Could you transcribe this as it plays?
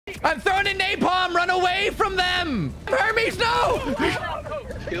I'm throwing in napalm. Run away from them. Hermes, no.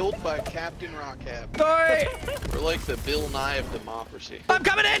 Killed by Captain Rockcap. Sorry. We're like the Bill Nye of democracy. I'm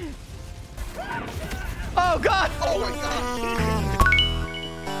coming in. Oh, God. Oh, my God.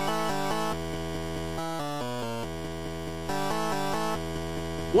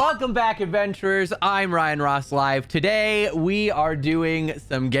 Welcome back, adventurers. I'm Ryan Ross Live. Today, we are doing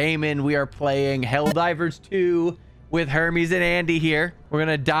some gaming. We are playing Helldivers 2 with Hermes and Andy here. We're going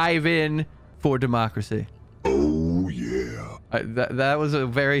to dive in for democracy. Oh, yeah. That was a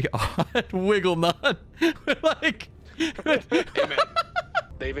very odd wiggle nod. Like... Hey, man.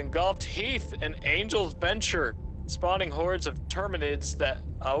 They've engulfed Heath and Angel's Venture, spawning hordes of terminids that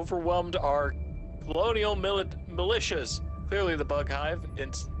overwhelmed our colonial militias. Clearly the bug hive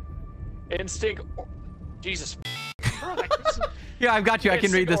instinct. Jesus Christ. Yeah, I've got you. I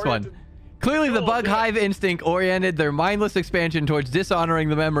can read this one. Clearly the bug hive instinct oriented their mindless expansion towards dishonoring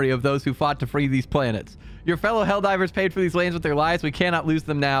the memory of those who fought to free these planets. Your fellow Helldivers paid for these lands with their lives. We cannot lose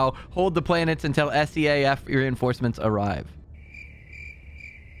them now. Hold the planets until SEAF reinforcements arrive.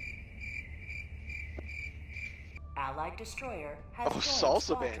 Allied destroyer has Oh,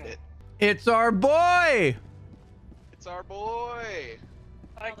 Salsa Bandit. It's our boy! It's our boy.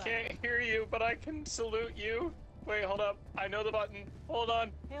 I can't hear you, but I can salute you. Wait, hold up. I know the button. Hold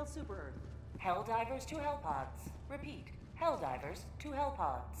on. Hail Super Earth. Helldivers to Hellpods. Repeat. Helldivers to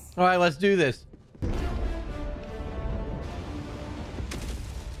Hellpods. All right, let's do this.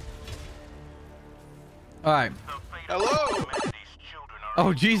 All right. Hello.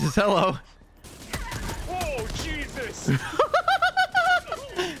 Oh, Jesus, hello. Oh, Jesus.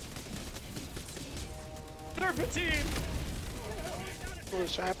 Serpentine. What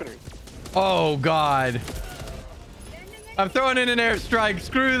is happening? Oh, God. I'm throwing in an airstrike.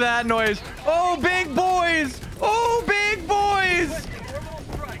 Screw that noise. Oh, big boys. Oh, big boys.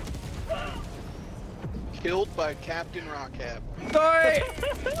 Killed by Captain Rockcap. Sorry.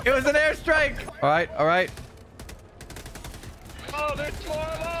 It was an airstrike. All right, all right. Oh, there's more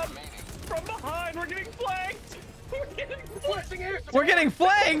of them. From behind, we're getting flanked. We're getting flanked. We're getting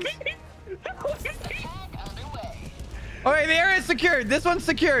flanked. All right, the area is secured. This one's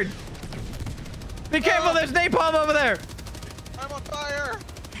secured. Be careful. There's napalm over there. I'm on fire.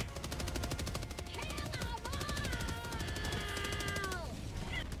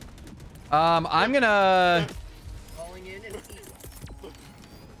 I'm gonna... Calling in an eagle.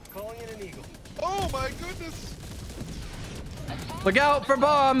 Calling in an eagle. Oh my goodness. Look out for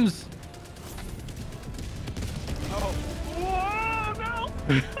bombs. Oh. Whoa, no.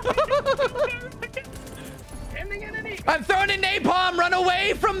 Ending in an eagle. I'm throwing in napalm. Run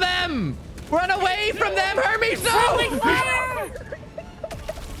away from them. Run away from them. Hermes, no.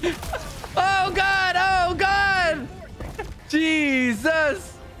 Oh, God. Oh, God.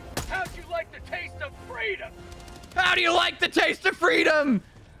 Jesus. How'd you like the taste of freedom? How do you like the taste of freedom?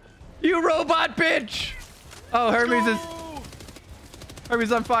 You robot bitch. Oh, Hermes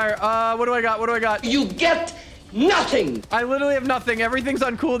is on fire. What do I got? What do I got? You get nothing. I literally have nothing. Everything's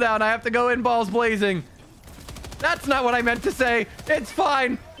on cooldown. I have to go in balls blazing. That's not what I meant to say. It's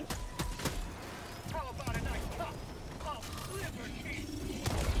fine.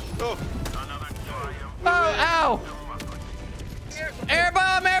 Oh. Oh, ow. Air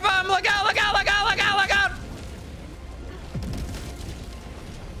bomb, air bomb. Look out, look out, look out, look out, look out.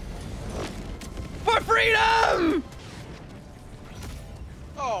 For freedom.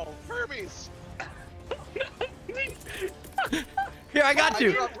 Oh, Hermes. Here, I got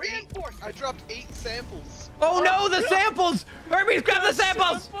you. I dropped 8 samples. Oh, no, the samples. Hermes, grab the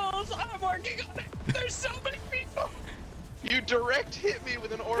samples. I'm working on it. There's so many people. You direct hit me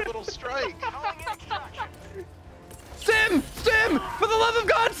with an orbital strike. Stim! Stim! For the love of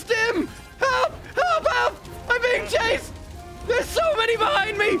God, Stim! Help! Help! Help! I'm being chased! There's so many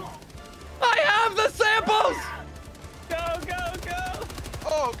behind me! I have the samples! Go, go, go!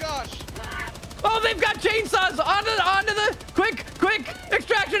 Oh gosh! Oh, they've got chainsaws! Onto the... Quick! Quick!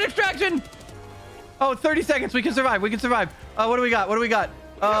 Extraction! Extraction! Oh, 30 seconds. We can survive. We can survive. What do we got? What do we got?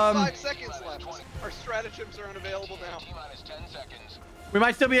 We have 5 seconds left. Our stratagems are unavailable now. We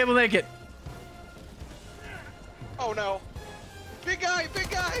might still be able to make it. Oh no. Big guy!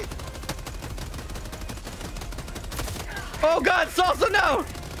 Big guy! Oh God, Salsa, no!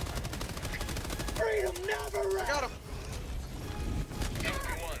 Freedom never I got him.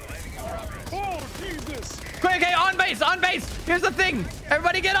 Oh, Jesus! Quick, hey, on base, on base! Here's the thing!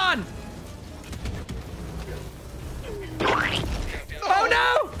 Everybody get on! Oh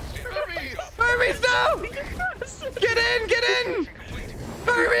no! Hermes! Hermes, no! Get in, get in!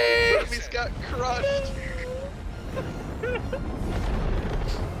 Hermes! Hermes got crushed.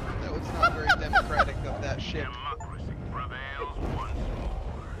 ship.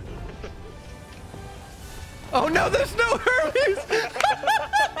 Oh no, there's no Hermes!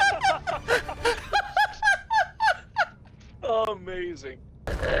 Amazing.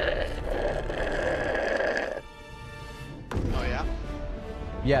 Oh yeah.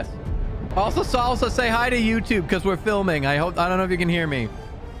 Yes. Also, Salsa, say hi to YouTube because we're filming. I don't know if you can hear me.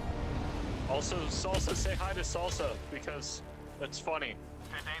 Also, Salsa, say hi to Salsa because that's funny.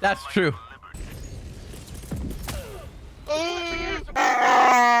 That's true.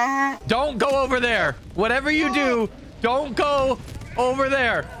 Don't go over there. Whatever you do, don't go over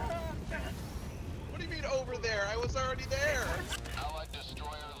there. What do you mean over there? I was already there.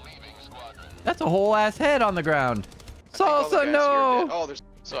 That's a whole ass head on the ground. I think all the Salsa, guys here no. did- Oh, there's.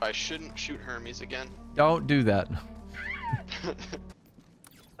 So I shouldn't shoot Hermes again. Don't do that.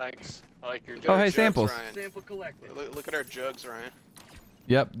 Thanks. I like your Oh, hey, Jugs, samples. Ryan. Sample collected. Look at our jugs, Ryan.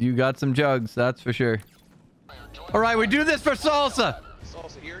 Yep, you got some jugs, that's for sure. All right, we do this for Salsa.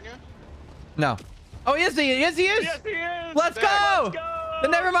 Salsa hearing you? No. Oh, yes, he is. Yes, he is. Yes, he is. Let's go. Let's go.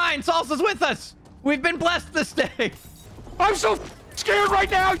 Then never mind. Salsa's with us. We've been blessed this day. I'm so scared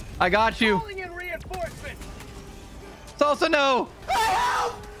right now. I got you. Calling in reinforcements. Salsa, no.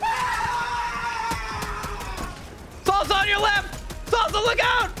 Salsa on your left. Salsa, look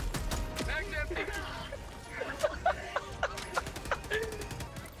out. Bag's empty.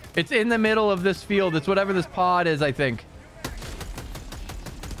 It's in the middle of this field. It's whatever this pod is, I think.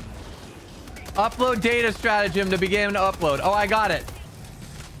 Upload data stratagem to begin to upload. Oh, I got it.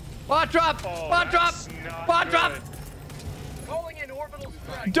 Bot drop. Oh, Bot drop. that's not Bot drop. good. Calling in orbital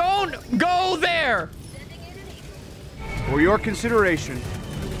strike. Don't go there. For your consideration,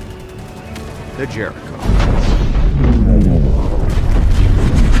 the Jericho.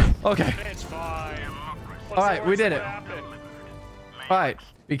 Okay. It's fine. All right, we did it. What happened? All right.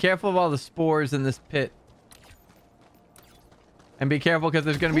 Be careful of all the spores in this pit. And be careful because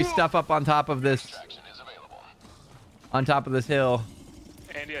there's going to be stuff up on top of this. On top of this hill.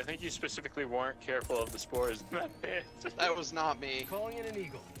 Andy, I think you specifically weren't careful of the spores in that pit. That was not me. Calling in an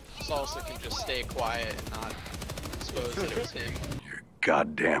eagle. Salsa can just stay quiet and not expose that it was him.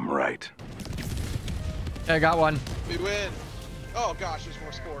 Goddamn right. I got one. We win. Oh gosh, there's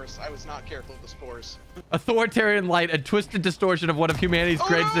more spores. I was not careful of the spores. Authoritarian light, a twisted distortion of one of humanity's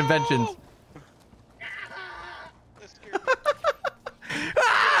greatest inventions. That scared me.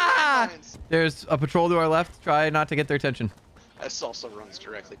 Ah! Mines. There's a patrol to our left. Try not to get their attention. As Salsa runs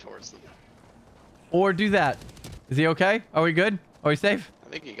directly towards them. Or do that. Is he okay? Are we good? Are we safe? I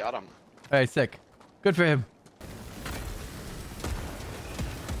think he got him. All right, sick. Good for him.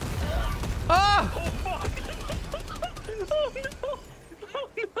 Ah! Oh no! Oh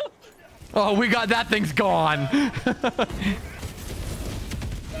no! Oh, we got that thing's gone.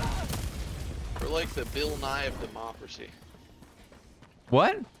 We're like the Bill Nye of democracy.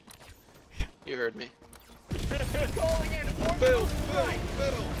 What? You heard me. Calling in Bill, orbital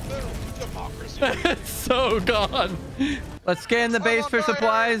strike. democracy. It's so gone. Let's scan the base for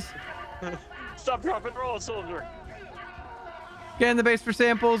supplies. Stop, drop, and roll, soldier. Scan the base for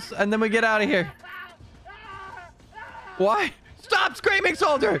samples, and then we get out of here. Why? Stop screaming,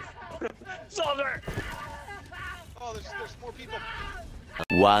 soldier! Soldier! Oh, there's more people.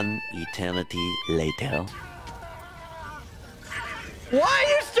 One eternity later. Why are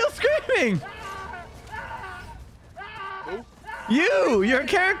you still screaming? Who? You! Your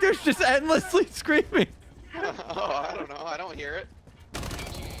character's just endlessly screaming. Oh, I don't know. I don't hear it.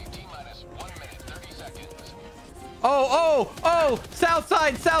 Oh! South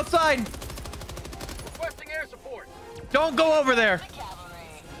side! South side! Requesting air support. Don't go over there.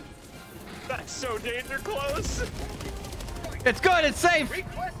 That's so danger close. It's good. It's safe.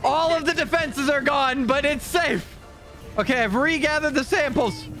 All of the defenses are gone, but it's safe. Okay, I've regathered the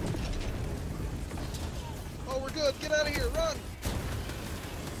samples. Oh, we're good. Get out of here. Run.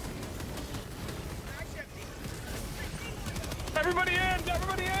 Everybody in!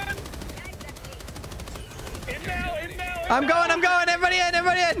 Everybody in! In now! In now! I'm going. Everybody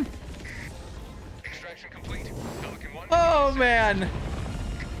in. Extraction complete. Pelican 1. Oh, man.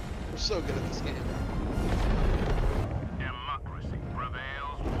 We're so good at this game. Democracy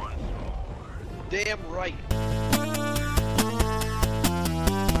prevails once more. Damn right.